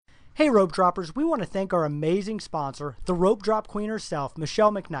Hey Rope Droppers, we want to thank our amazing sponsor, the Rope Drop Queen herself,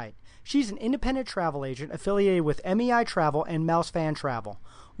 Michelle McKnight. She's an independent travel agent affiliated with MEI Travel and Mouse Fan Travel.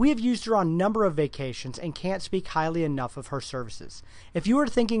 We have used her on a number of vacations and can't speak highly enough of her services. If you are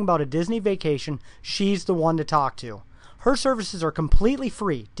thinking about a Disney vacation, she's the one to talk to. Her services are completely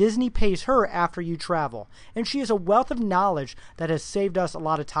free. Disney pays her after you travel, and she has a wealth of knowledge that has saved us a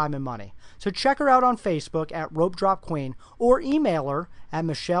lot of time and money. So check her out on Facebook at Rope Drop Queen or email her at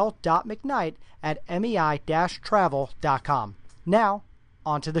michelle.mcknight@mei-travel.com. Now,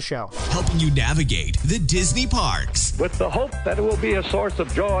 on to the show. Helping you navigate the Disney parks. With the hope that it will be a source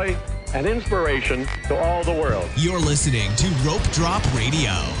of joy and inspiration to all the world. You're listening to Rope Drop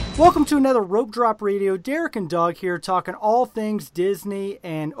Radio. Welcome to another Rope Drop Radio. Derek and Doug here talking all things Disney.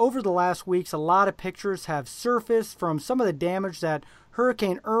 And over the last weeks, a lot of pictures have surfaced from some of the damage that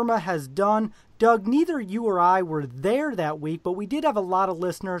Hurricane Irma has done. Doug, neither you or I were there that week, but we did have a lot of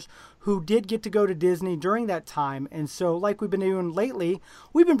listeners who did get to go to Disney during that time. And so, like we've been doing lately,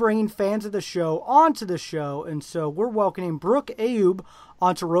 we've been bringing fans of the show onto the show. And so we're welcoming Brooke Ayoub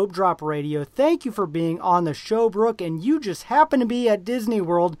onto Rope Drop Radio. Thank you for being on the show, Brooke. And you just happened to be at Disney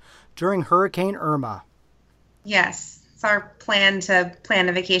World during Hurricane Irma. Yes, it's our plan to plan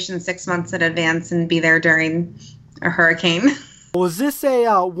a vacation 6 months in advance and be there during a hurricane. Was this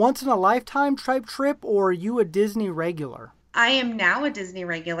a once-in-a-lifetime type trip, or are you a Disney regular? I am now a Disney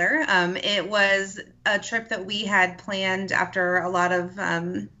regular. It was a trip that we had planned after a lot of,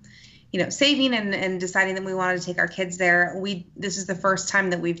 saving and deciding that we wanted to take our kids there. This is the first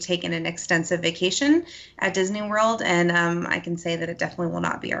time that we've taken an extensive vacation at Disney World, and I can say that it definitely will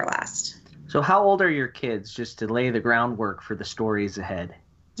not be our last. So how old are your kids, just to lay the groundwork for the stories ahead?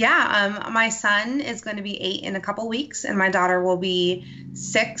 Yeah, my son is going to be 8 in a couple weeks, and my daughter will be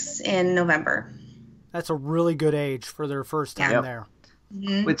 6 in November. That's a really good age for their first time there.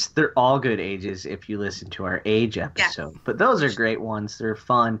 Mm-hmm. Which they're all good ages if you listen to our age episode. But those are great ones. They're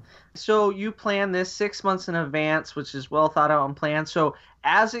fun. So you plan this 6 months in advance, which is well thought out and planned. So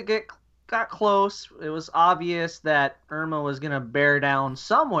as it got close, it was obvious that Irma was going to bear down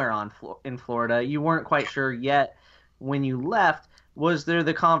somewhere in Florida. You weren't quite sure yet when you left. Was there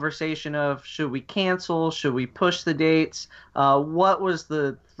the conversation of, should we cancel? Should we push the dates? What was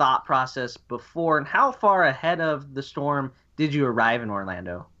the thought process before, and how far ahead of the storm did you arrive in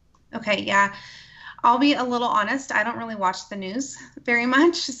Orlando? Okay, yeah. I'll be a little honest. I don't really watch the news very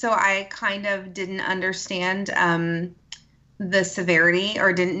much, so I kind of didn't understand the severity,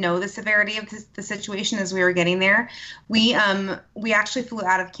 or didn't know the severity of the situation as we were getting there. We actually flew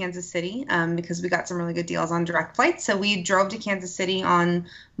out of Kansas City because we got some really good deals on direct flights. So we drove to Kansas City on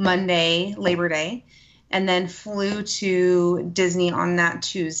Monday, Labor Day, and then flew to Disney on that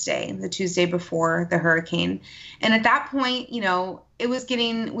Tuesday, the Tuesday before the hurricane. And at that point, it was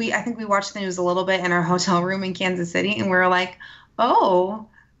I think we watched the news a little bit in our hotel room in Kansas City, and we were like, oh,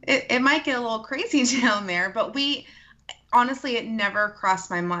 it might get a little crazy down there. But honestly, it never crossed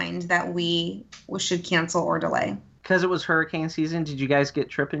my mind that we should cancel or delay. Because it was hurricane season, did you guys get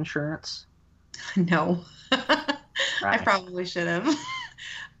trip insurance? No. Right. I probably should have.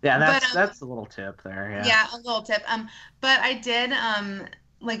 Yeah, that's a little tip there. Yeah, a little tip. But I did,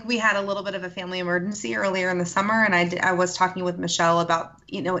 we had a little bit of a family emergency earlier in the summer, and I was talking with Michelle about,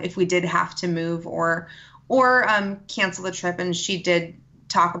 if we did have to move or cancel the trip, and she did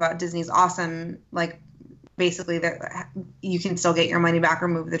talk about Disney's awesome, basically that you can still get your money back or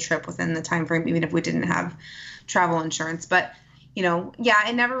move the trip within the time frame, even if we didn't have travel insurance. But,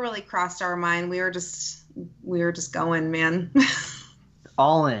 it never really crossed our mind. We were just going, man.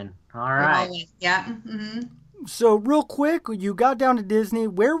 All in. All right. All in. Yeah. Mm-hmm. So real quick, you got down to Disney.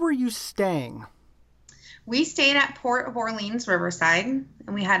 Where were you staying? We stayed at Port of Orleans Riverside, and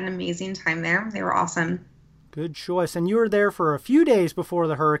we had an amazing time there. They were awesome. Good choice. And you were there for a few days before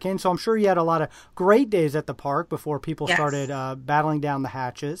the hurricane, so I'm sure you had a lot of great days at the park before people started battling down the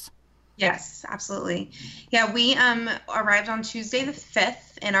hatches. Yes, absolutely. Yeah, we arrived on Tuesday the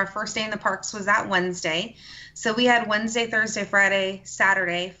 5th, and our first day in the parks was that Wednesday. So we had Wednesday, Thursday, Friday,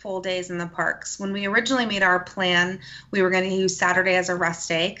 Saturday, full days in the parks. When we originally made our plan, we were going to use Saturday as a rest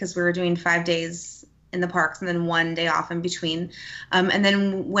day because we were doing 5 days in the parks and then 1 day off in between. And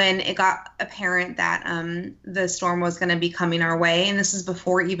then when it got apparent that the storm was going to be coming our way, and this is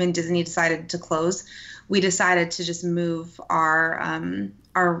before even Disney decided to close, we decided to just move our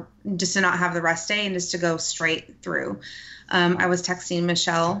just to not have the rest day and just to go straight through. I was texting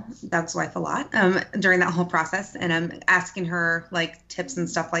Michelle, Doug's wife, a lot during that whole process, and I'm asking her tips and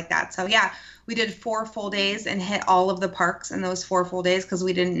stuff like that. So yeah, we did 4 full days and hit all of the parks in those 4 full days because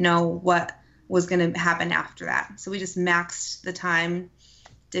we didn't know what was going to happen after that. So we just maxed the time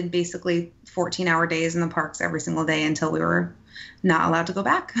did basically 14-hour days in the parks every single day until we were not allowed to go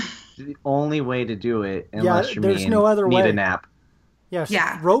back. The only way to do it, unless you there's no other need way. a nap. Yes.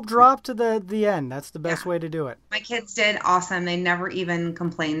 Yeah. Rope drop to the end. That's the best way to do it. My kids did awesome. They never even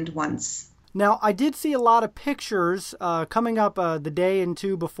complained once. Now, I did see a lot of pictures coming up the day and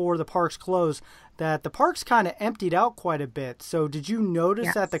two before the parks closed that the parks kind of emptied out quite a bit. So did you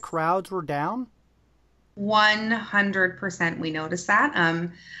notice that the crowds were down? 100% we noticed that.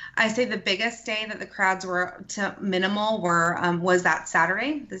 I say the biggest day that the crowds were to minimal was that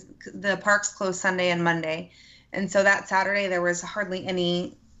Saturday. The parks closed Sunday and Monday. And so that Saturday there was hardly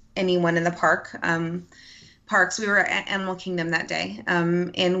anyone in the parks. We were at Animal Kingdom that day.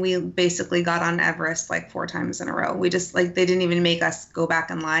 And we basically got on Everest like 4 times in a row. We just they didn't even make us go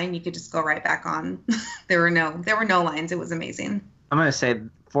back in line. You could just go right back on. There were no lines. It was amazing. I'm going to say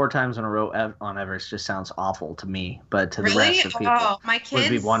 4 times in a row on Everest just sounds awful to me, but to the Really? rest of people, my kids, would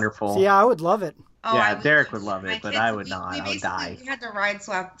be wonderful. Yeah, I would love it. Oh, yeah, Derek would love it, but I would not. I would die. We had to ride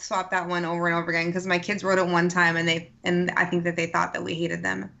swap that one over and over again because my kids rode it one time and I think that they thought that we hated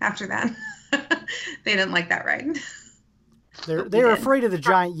them after that. They didn't like that ride. They were afraid of the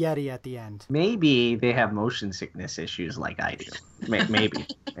giant Yeti at the end. Maybe they have motion sickness issues like I do. Maybe.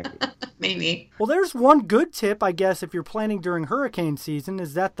 Maybe. Well, there's one good tip, I guess, if you're planning during hurricane season,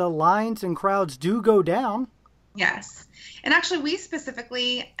 is that the lines and crowds do go down. Yes. And actually, we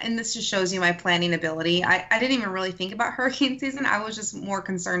specifically, and this just shows you my planning ability, I didn't even really think about hurricane season. I was just more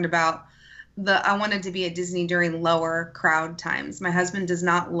concerned about I wanted to be at Disney during lower crowd times. My husband does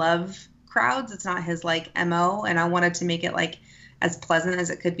not love crowds. It's not his MO, and I wanted to make it as pleasant as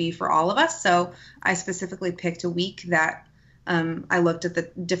it could be for all of us. So I specifically picked a week that I looked at the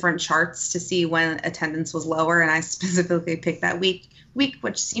different charts to see when attendance was lower, and I specifically picked that week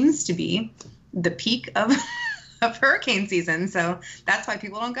which seems to be the peak of hurricane season. So that's why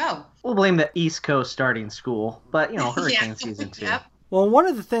people don't go. We'll blame the East Coast starting school, but hurricane season too. Yep. Well, one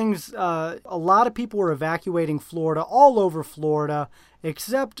of the things, a lot of people were evacuating Florida, all over Florida,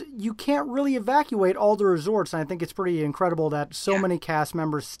 except you can't really evacuate all the resorts. And I think it's pretty incredible that so many cast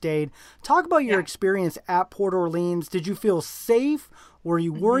members stayed. Talk about your experience at Port Orleans. Did you feel safe? Were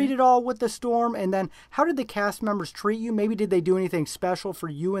you worried at all with the storm? And then how did the cast members treat you? Maybe did they do anything special for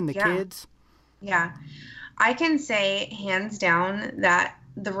you and the kids? Yeah. I can say hands down that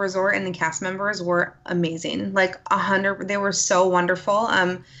the resort and the cast members were amazing. 100, they were so wonderful.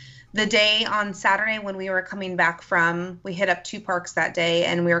 The day on Saturday when we were coming back we hit up 2 parks that day,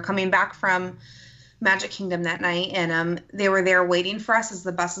 and we were coming back from Magic Kingdom that night, and they were there waiting for us as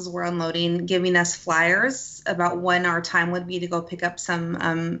the buses were unloading, giving us flyers about when our time would be to go pick up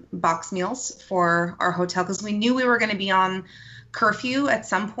some box meals for our hotel, because we knew we were going to be on curfew at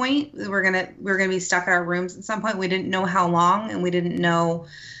some point. We were gonna be stuck at our rooms at some point. We didn't know how long, and we didn't know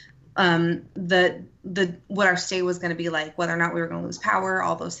what our stay was going to be like, whether or not we were going to lose power,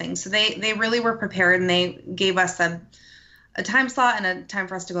 all those things. So they really were prepared, and they gave us a time slot and a time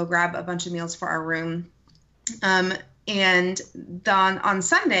for us to go grab a bunch of meals for our room. And on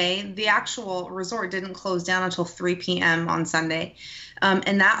Sunday, the actual resort didn't close down until 3 p.m. on Sunday.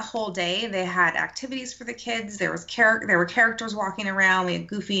 And that whole day, they had activities for the kids. There were characters walking around. We had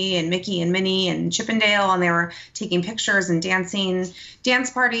Goofy and Mickey and Minnie and Chip and Dale, and they were taking pictures and dancing,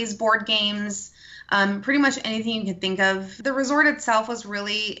 dance parties, board games, pretty much anything you could think of. The resort itself was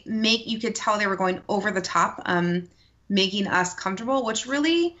really you could tell they were going over the top, making us comfortable, which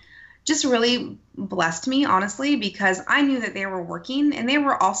really blessed me, honestly, because I knew that they were working, and they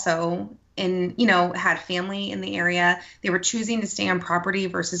were also had family in the area. They were choosing to stay on property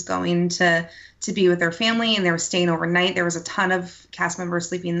versus going to be with their family, and they were staying overnight. There was a ton of cast members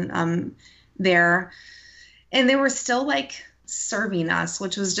sleeping there, and they were still serving us,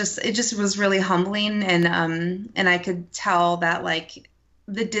 which was it was really humbling. And I could tell that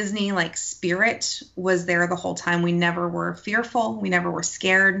the Disney spirit was there the whole time. We never were fearful. We never were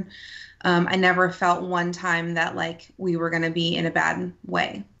scared. I never felt one time that we were going to be in a bad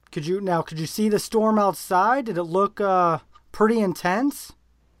way. Could you see the storm outside? Did it look pretty intense?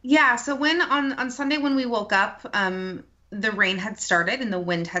 Yeah. So on Sunday when we woke up, the rain had started and the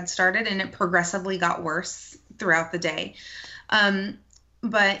wind had started, and it progressively got worse throughout the day.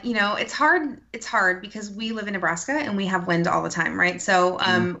 But it's hard because we live in Nebraska and we have wind all the time, right?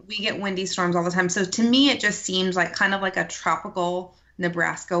 So we get windy storms all the time. So to me, it just seems kind of like a tropical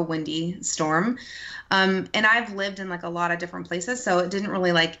Nebraska windy storm. And I've lived in a lot of different places, so it didn't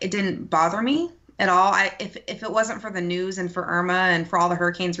really it didn't bother me at all. If it wasn't for the news and for Irma and for all the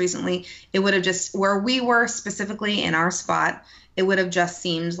hurricanes recently, it would have just, where we were specifically in our spot, it would have just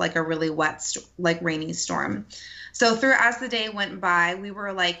seemed like a really wet, rainy storm. So as the day went by, we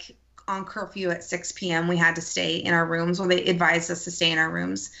were like on curfew at 6 p.m. We had to stay in our rooms. Well, they advised us to stay in our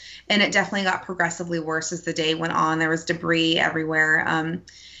rooms. And it definitely got progressively worse as the day went on. There was debris everywhere.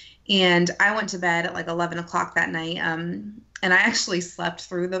 And I went to bed at like 11 o'clock that night. And I actually slept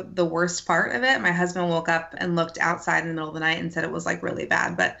through the worst part of it. My husband woke up and looked outside in the middle of the night and said it was like really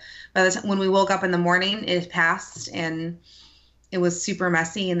bad. But by the time when we woke up in the morning, it passed and it was super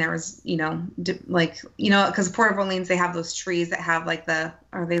messy. And there was, because Port Orleans, they have those trees that have like the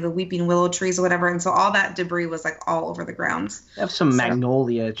weeping willow trees or whatever. And so all that debris was like all over the ground. They have some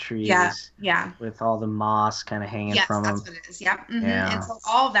magnolia trees. Yeah. With all the moss kind of hanging from them. Yes, that's what it is. Yep. Mm-hmm. Yeah. And so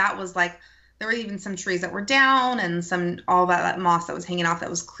all that was like, there were even some trees that were down and all that moss that was hanging off that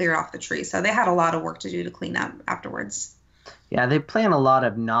was cleared off the tree. So they had a lot of work to do to clean up afterwards. Yeah, they plant a lot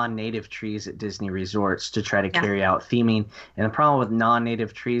of non-native trees at Disney resorts to try to carry out theming. And the problem with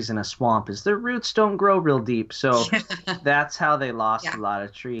non-native trees in a swamp is their roots don't grow real deep. So that's how they lost a lot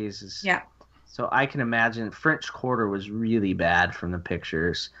of trees. So I can imagine French Quarter was really bad from the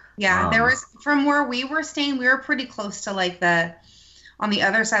pictures. Yeah, there was, from where we were staying, we were pretty close to like on the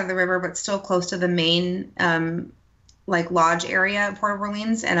other side of the river, but still close to the main lodge area of Port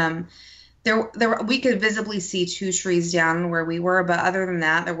Orleans. And we could visibly see 2 trees down where we were, but other than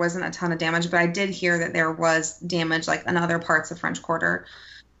that, there wasn't a ton of damage. But I did hear that there was damage like in other parts of French Quarter,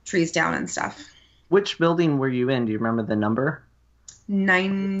 trees down and stuff. Which building were you in? Do you remember the number?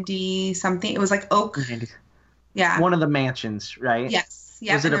 90 something. It was like Oak. 90. Yeah. One of the mansions, right? Yes.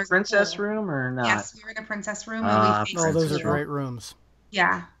 Yeah. Was it a princess room or not? Yes, we were in a princess room. Those are great rooms.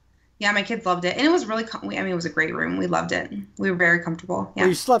 Yeah. Yeah, my kids loved it. And it was really, it was a great room. We loved it. We were very comfortable. Yeah. Well,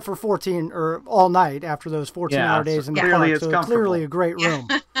 you slept for 14 or all night after those 14-hour days in the park, so it's clearly a great room.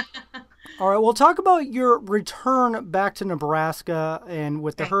 All right, well, talk about your return back to Nebraska and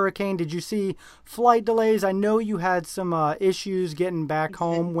with the hurricane. Did you see flight delays? I know you had some issues getting back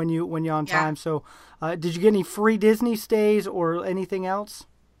home when you on time. So did you get any free Disney stays or anything else?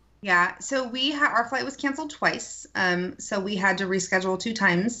 Yeah, so our flight was canceled twice, so we had to reschedule 2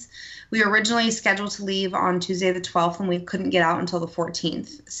 times. We were originally scheduled to leave on Tuesday the 12th, and we couldn't get out until the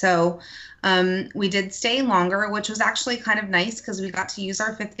 14th. So we did stay longer, which was actually kind of nice because we got to use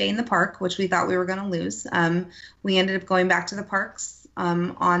our 5th day in the park, which we thought we were going to lose. We ended up going back to the parks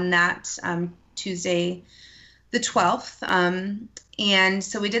on that Tuesday the 12th, and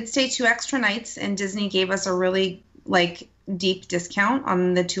so we did stay 2 extra nights, and Disney gave us a really deep discount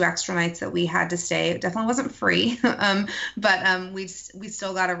on the 2 extra nights that we had to stay. It definitely wasn't free, but we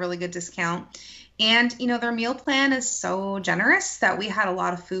still got a really good discount. And their meal plan is so generous that we had a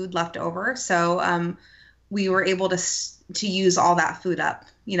lot of food left over, so we were able to use all that food up,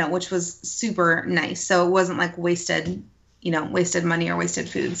 which was super nice. So it wasn't like wasted money or wasted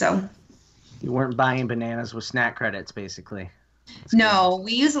food. So you weren't buying bananas with snack credits, basically. No,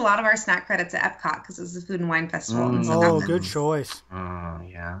 we use a lot of our snack credits at Epcot because it's a food and wine festival. So good choice. Oh,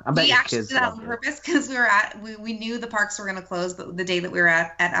 yeah. I bet we your actually kids did that on purpose because we knew the parks were going to close the day that we were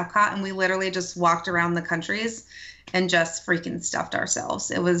at Epcot, and we literally just walked around the countries and just freaking stuffed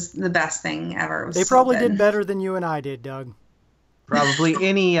ourselves. It was the best thing ever. They probably did better than you and I did, Doug. Probably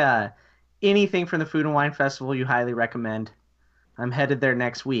anything from the Food and Wine Festival you highly recommend. I'm headed there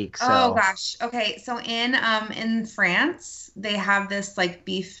next week. So. Oh gosh. Okay. So in France, they have this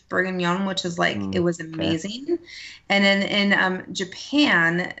beef bourguignon, which is it was amazing. Okay. And then in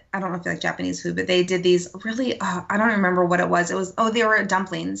Japan, I don't know if you like Japanese food, but they did these really, I don't remember what it was. It was, they were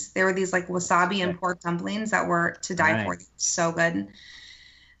dumplings. They were these wasabi and pork dumplings that were to die for. They were so good.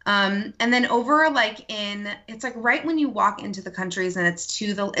 And then over it's right when you walk into the countries and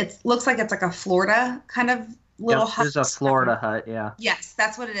it looks like it's like a Florida kind of little hut. There's a Florida hut, yeah. Yes,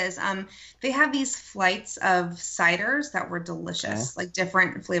 that's what it is. They have these flights of ciders that were delicious,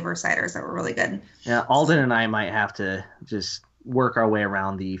 different flavor ciders that were really good. Yeah, Alden and I might have to just work our way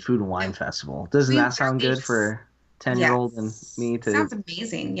around the Food and Wine Festival. Doesn't that sound good for 10-year-old and me to? Sounds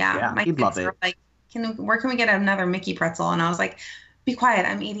amazing. Yeah, my he'd love it. Where can we get another Mickey pretzel? And I was like, be quiet.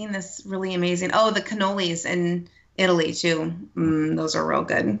 I'm eating this really amazing. Oh, the cannolis in Italy too. Those are real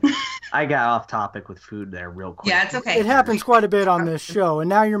good. I got off topic with food there real quick. Yeah, it's okay. It happens quite a bit on this show, and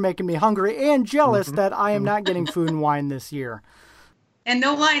now you're making me hungry and jealous that I am not getting Food and Wine this year. And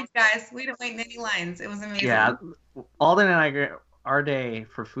no lines, guys. We didn't wait any lines. It was amazing. Yeah, Alden and I, our day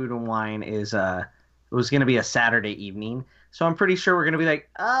for Food and Wine is it was going to be a Saturday evening, so I'm pretty sure we're going to be like,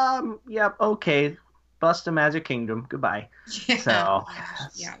 yep, okay, bust a Magic Kingdom, goodbye. Yeah. So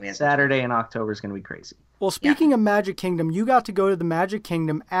Saturday in October is going to be crazy. Well, speaking of Magic Kingdom, you got to go to the Magic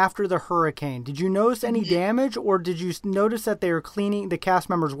Kingdom after the hurricane. Did you notice any damage, or did you notice that they were the cast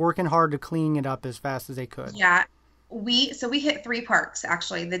members working hard to clean it up as fast as they could? Yeah, we hit 3 parks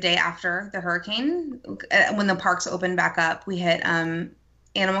actually the day after the hurricane. When the parks opened back up, we hit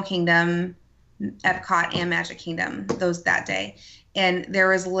Animal Kingdom, Epcot, and Magic Kingdom that day, and there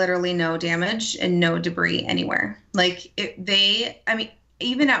was literally no damage and no debris anywhere. Like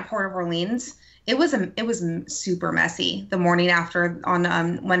even at Port Orleans, it was super messy the morning after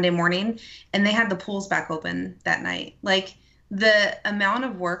on Monday morning, and they had the pools back open that night. Like the amount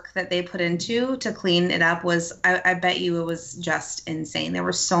of work that they put into to clean it up was, I bet you it was just insane. There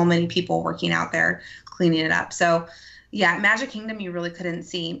were so many people working out there cleaning it up. So yeah, Magic Kingdom, you really couldn't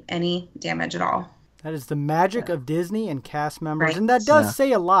see any damage at all. That is the magic of Disney and cast members. Right. And that does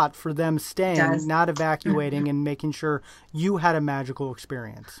say a lot for them staying, not evacuating, and making sure you had a magical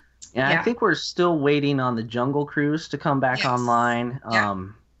experience. Yeah, I think we're still waiting on the Jungle Cruise to come back online.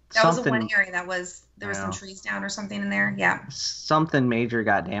 That was the one area there was some trees down or something in there. Yeah. Something major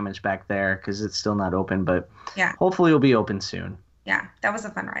got damaged back there because it's still not open, but hopefully it'll be open soon. Yeah, that was a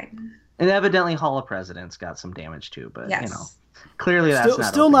fun ride. And evidently Hall of Presidents got some damage too, but clearly that's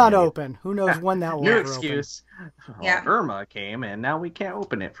still not open. Who knows when that will New ever excuse. Open. Well, Irma came and now we can't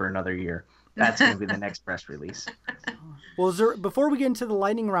open it for another year. That's going to be the next press release. Well, before we get into the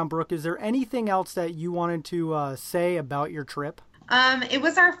lightning round, Brooke, is there anything else that you wanted to say about your trip? It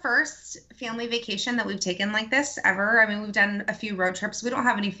was our first family vacation that we've taken like this ever. I mean, we've done a few road trips. We don't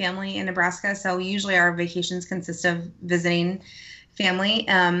have any family in Nebraska, so usually our vacations consist of visiting family.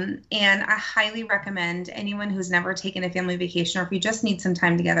 And I highly recommend anyone who's never taken a family vacation, or if you just need some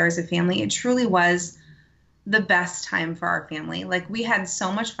time together as a family, it truly was the best time for our family. Like, we had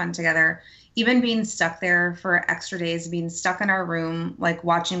so much fun together. Even being stuck there for extra days, being stuck in our room, like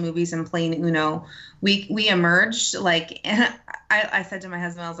watching movies and playing Uno, we emerged, like, and I said to my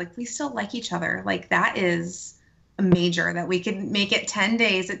husband, I was like, we still like each other. Like, that is major, that we could make it 10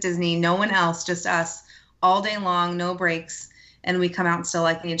 days at Disney, no one else, just us, all day long, no breaks, and we come out still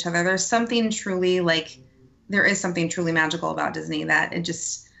liking each other. There is something truly magical about Disney that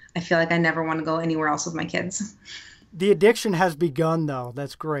I feel like I never want to go anywhere else with my kids. The addiction has begun, though.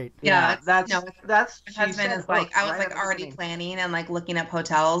 That's great. Yeah, that's my husband is like, I was like already planning and like looking up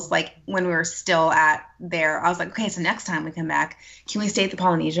hotels. Like when we were still there, I was like, okay, so next time we come back, can we stay at the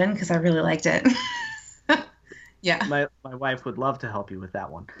Polynesian? Because I really liked it. Yeah. My wife would love to help you with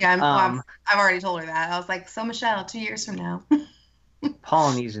that one. Yeah, I've already told her that. I was like, so Michelle, 2 years from now.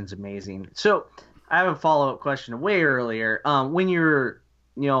 Polynesian's amazing. So I have a follow-up question way earlier. When you're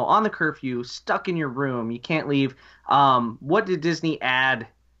on the curfew, stuck in your room, you can't leave. What did Disney add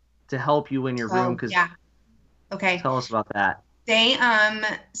to help you in your room? Okay. Tell us about that. They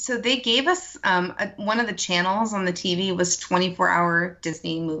gave us one of the channels on the TV was 24-hour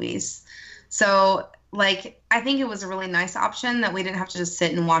Disney movies. So like, I think it was a really nice option that we didn't have to just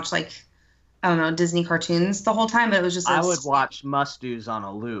sit and watch like, I don't know, Disney cartoons the whole time, but it was just I would watch must-dos on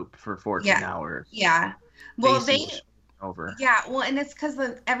a loop for 14 hours. Yeah. Well, over. Yeah, well, and it's because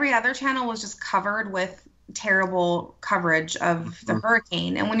every other channel was just covered with terrible coverage of the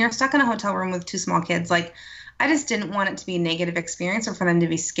hurricane. And when you're stuck in a hotel room with 2 small kids, like, I just didn't want it to be a negative experience or for them to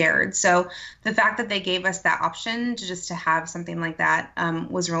be scared. So the fact that they gave us that option to have something like that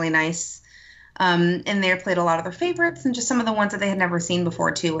was really nice. And they played a lot of their favorites and just some of the ones that they had never seen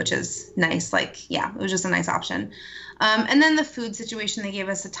before too, which is nice. Like, yeah, it was just a nice option. And then the food situation, they gave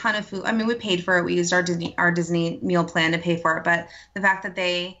us a ton of food. I mean, we paid for it. We used our Disney meal plan to pay for it. But the fact that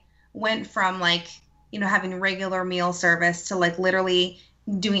they went from like, having regular meal service to like literally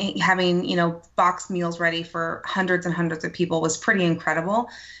having box meals ready for hundreds and hundreds of people was pretty incredible.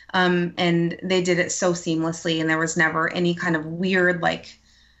 And they did it so seamlessly, and there was never any kind of weird like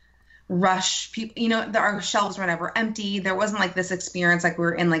rush. People, our shelves were never empty. There wasn't like this experience like we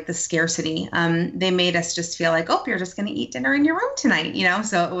were in like the scarcity. They made us just feel like, oh, you're just going to eat dinner in your room tonight,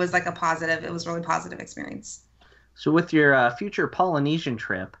 so it was like it was really positive experience. So with your future Polynesian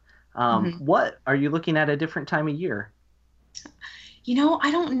trip, what are you looking at a different time of year?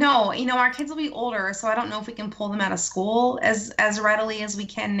 I don't know. Our kids will be older, so I don't know if we can pull them out of school as readily as we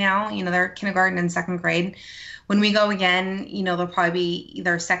can now. They're kindergarten and 2nd grade. When we go again, they'll probably be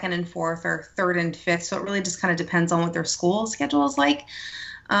either 2nd and 4th or 3rd and 5th. So it really just kind of depends on what their school schedule is like.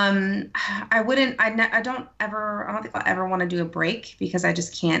 I don't think I'll ever want to do a break because I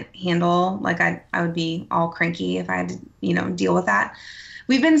just can't handle, like I would be all cranky if I had to, deal with that.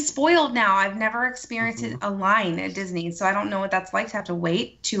 We've been spoiled now. I've never experienced a line at Disney, so I don't know what that's like to have to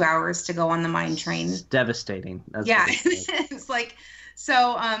wait 2 hours to go on the mine train. It's devastating. It's like,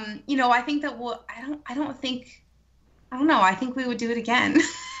 so, I think that I think we would do it again.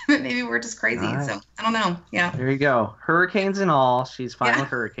 Maybe we're just crazy. All right. So I don't know. Yeah. There you go. Hurricanes and all. She's fine with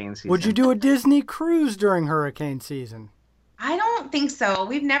hurricane season. Would you do a Disney cruise during hurricane season? I don't think so.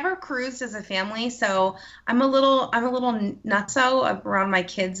 We've never cruised as a family, so I'm a little nutso around my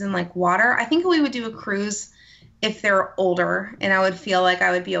kids and like water. I think we would do a cruise if they're older, and I would feel like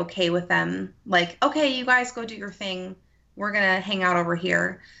I would be okay with them. Like, okay, you guys go do your thing. We're gonna hang out over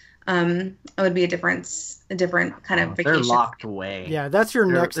here. It would be a different kind of vacation. They're locked away. Yeah, that's your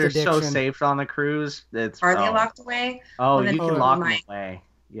next addiction. They're so safe on the cruise. Are they locked away? Oh, you can lock them away.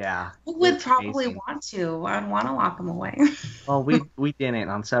 Yeah. I would probably want to. I'd want to lock them away. Well, we didn't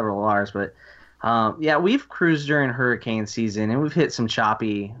on several of ours, but yeah, we've cruised during hurricane season and we've hit some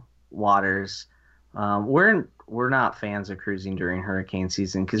choppy waters. We're not fans of cruising during hurricane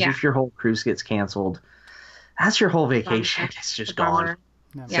season because if your whole cruise gets canceled, that's your whole vacation. It's just gone.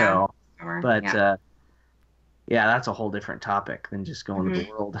 Yeah. So, but yeah, that's a whole different topic than just going to the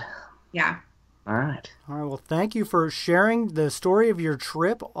world. Yeah. All right. Well, thank you for sharing the story of your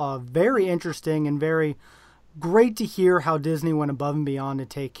trip. Very interesting and very great to hear how Disney went above and beyond to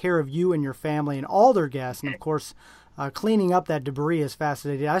take care of you and your family and all their guests. And, of course, cleaning up that debris as fast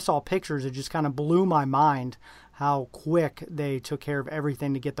as they did. I saw pictures. It just kind of blew my mind how quick they took care of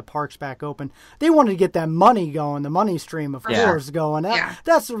everything to get the parks back open. They wanted to get that money going, the money stream, of course, going.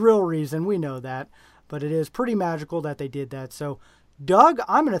 That's the real reason. We know that. But it is pretty magical that they did that. So, Doug,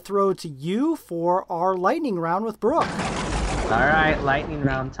 I'm going to throw it to you for our lightning round with Brooke. All right, lightning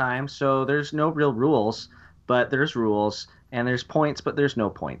round time. So there's no real rules, but there's rules. And there's points, but there's no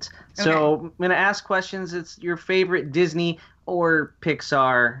points. Okay. So I'm going to ask questions. It's your favorite Disney or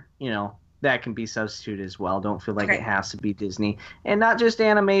Pixar, that can be substituted as well. Don't feel like it has to be Disney. And not just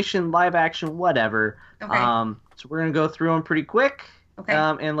animation, live action, whatever. Okay. So we're going to go through them pretty quick. Okay.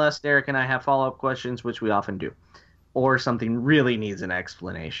 Unless Derek and I have follow-up questions, which we often do. Or something really needs an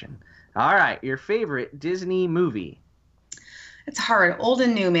explanation. All right, your favorite Disney movie. It's hard. Old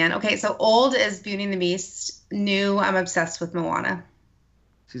and new, man. Okay, so old is Beauty and the Beast. New, I'm obsessed with Moana.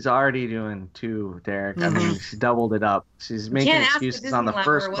 She's already doing two, Derek. I mean, she doubled it up. She's making excuses on the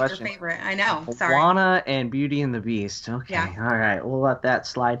first question. What's your favorite? I know. Sorry. Moana and Beauty and the Beast. Okay, all right. We'll let that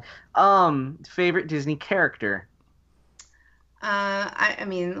slide. Favorite Disney character? I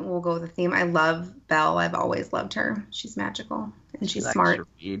mean, we'll go with the theme. I love Belle. I've always loved her. She's magical and she's smart.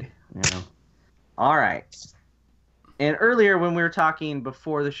 All right. And earlier when we were talking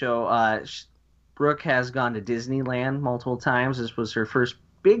before the show, Brooke has gone to Disneyland multiple times. This was her first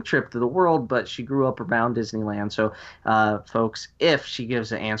big trip to the world, but she grew up around Disneyland. So, folks, if she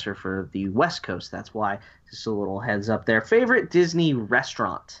gives an answer for the West Coast, that's why. Just a little heads up there. Favorite Disney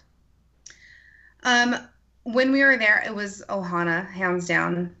restaurant? When we were there, it was Ohana, hands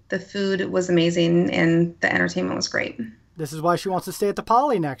down. The food was amazing, and the entertainment was great. This is why she wants to stay at the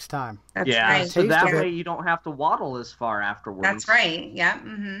Poly next time. That's right. So that way you don't have to waddle as far afterwards. That's right. Yeah.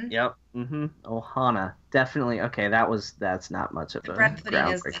 Mm-hmm. Yep. Mm-hmm. Ohana. Definitely. Okay, that's not much of a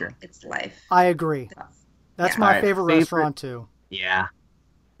groundbreaker. It's life. I agree. That's my favorite restaurant, too. Yeah.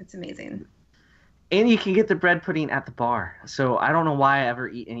 It's amazing. And you can get the bread pudding at the bar. So I don't know why I ever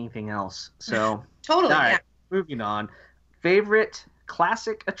eat anything else. So totally. All right, moving on. Favorite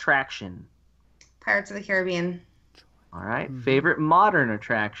classic attraction? Pirates of the Caribbean. All right. Mm-hmm. Favorite modern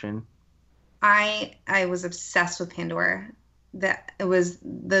attraction? I was obsessed with Pandora. That it was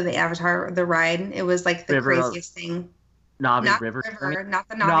the Avatar, the ride. It was like the craziest thing. Navi River. Not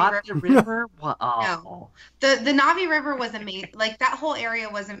the Navi River. Oh. No. The Navi River was amazing. Like that whole area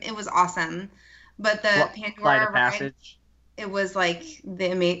was awesome. But the Pandora ride, it was like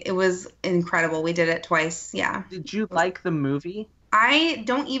it was incredible. We did it twice. Yeah. Did you like the movie? I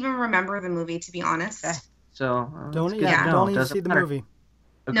don't even remember the movie, to be honest. Okay. So don't even see the movie.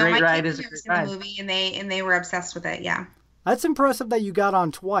 A great ride is a great ride. The movie, and they were obsessed with it. Yeah. That's impressive that you got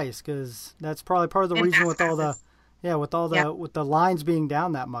on twice, because that's probably part of the reason with all the lines being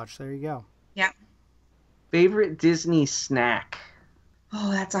down that much. There you go. Yeah. Favorite Disney snack?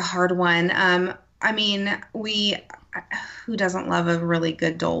 Oh, that's a hard one. I mean, who doesn't love a really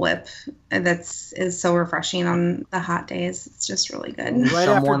good Dole Whip? Is so refreshing on the hot days. It's just really good. Right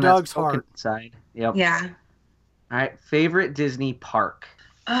after Doug's heart. Inside. Yep. Yeah. All right. Favorite Disney park?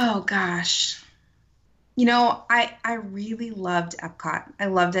 Oh gosh. I really loved Epcot. I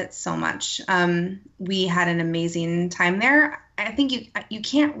loved it so much. We had an amazing time there. I think you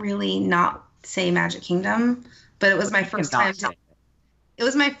can't really not say Magic Kingdom, but it was my first time to. It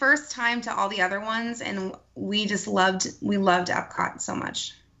was my first time to all the other ones, and we loved Epcot so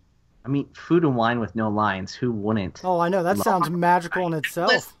much. I mean, food and wine with no lines. Who wouldn't? Oh, I know. That sounds magical in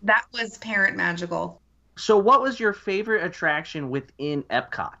itself. That was parent magical. So what was your favorite attraction within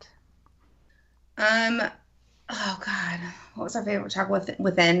Epcot? Oh God, what was our favorite talk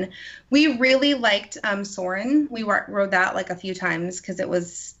within? We really liked Soarin'. We rode that like a few times because it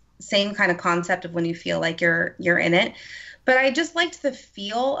was same kind of concept of when you feel like you're in it. But I just liked the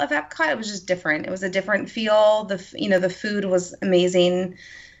feel of Epcot. It was just different. It was a different feel. The food was amazing.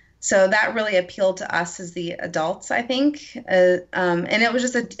 So that really appealed to us as the adults, I think. And it was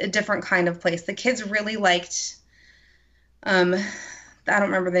just a different kind of place. The kids really liked, I don't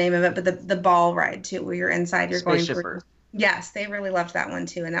remember the name of it, but the ball ride too, where you're inside, you're going through. Yes, they really loved that one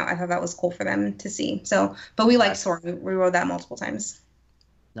too. And I thought that was cool for them to see. So, but we liked Soarin'. We rode that multiple times.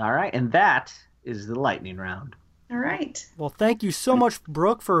 All right. And that is the lightning round. All right. Well, thank you so much,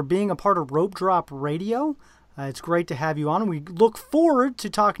 Brooke, for being a part of Rope Drop Radio. It's great to have you on. We look forward to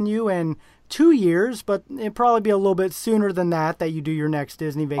talking to you in 2 years, but it'll probably be a little bit sooner than that you do your next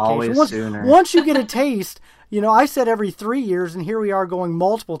Disney vacation. Always sooner. Once you get a taste, I said every 3 years, and here we are going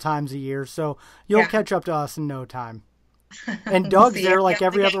multiple times a year, so you'll catch up to us in no time. And Doug's there like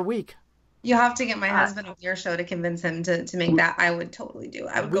every other week. You have to get my husband on your show to convince him to make that. I would totally do.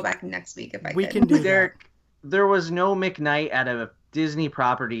 I would go back next week if I could. We can do that. There was no McKnight at a Disney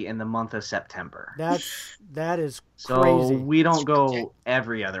property in the month of September. That is so crazy. We don't go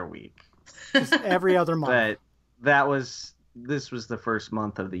every other week. Just every other month. But this was the first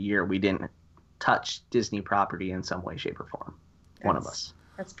month of the year we didn't touch Disney property in some way, shape, or form. One of us.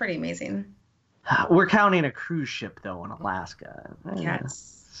 That's pretty amazing. We're counting a cruise ship though in Alaska.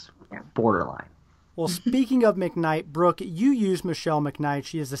 Yes. Borderline. Well, speaking of McKnight, Brooke, you use Michelle McKnight.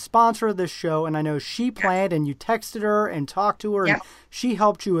 She is the sponsor of this show, and I know she planned and you texted her and talked to her, and she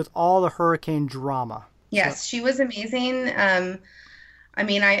helped you with all the hurricane drama. Yes, she was amazing. I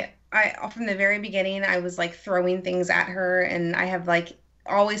mean, I from the very beginning, I was like throwing things at her, and I have like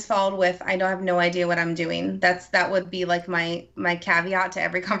always followed with, I don't have no idea what I'm doing. That would be like my caveat to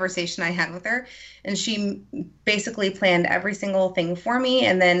every conversation I had with her. And she basically planned every single thing for me.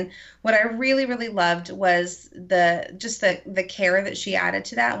 And then what I really, really loved was the care that she added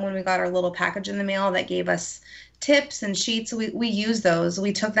to that. And when we got our little package in the mail that gave us tips and sheets, we used those.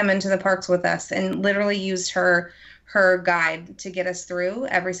 We took them into the parks with us and literally used her guide to get us through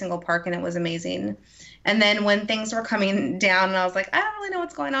every single park. And it was amazing. And then when things were coming down and I was like, I don't really know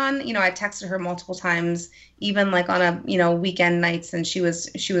what's going on, I texted her multiple times, even like on a, weekend nights, and she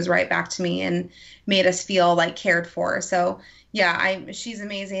was right back to me and made us feel like cared for. So yeah, she's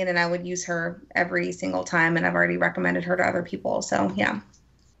amazing, and I would use her every single time, and I've already recommended her to other people. So yeah.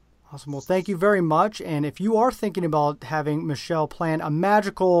 Awesome. Well, thank you very much. And if you are thinking about having Michelle plan a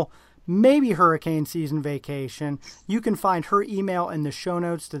magical, maybe hurricane season vacation, you can find her email in the show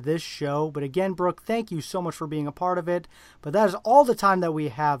notes to this show. But again, Brooke, thank you so much for being a part of it. But that is all the time that we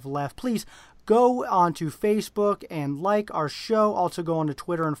have left. Please go onto Facebook and like our show. Also go onto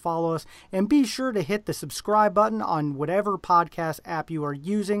Twitter and follow us. And be sure to hit the subscribe button on whatever podcast app you are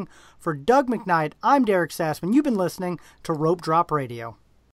using. For Doug McKnight, I'm Derek Sassman. You've been listening to Rope Drop Radio.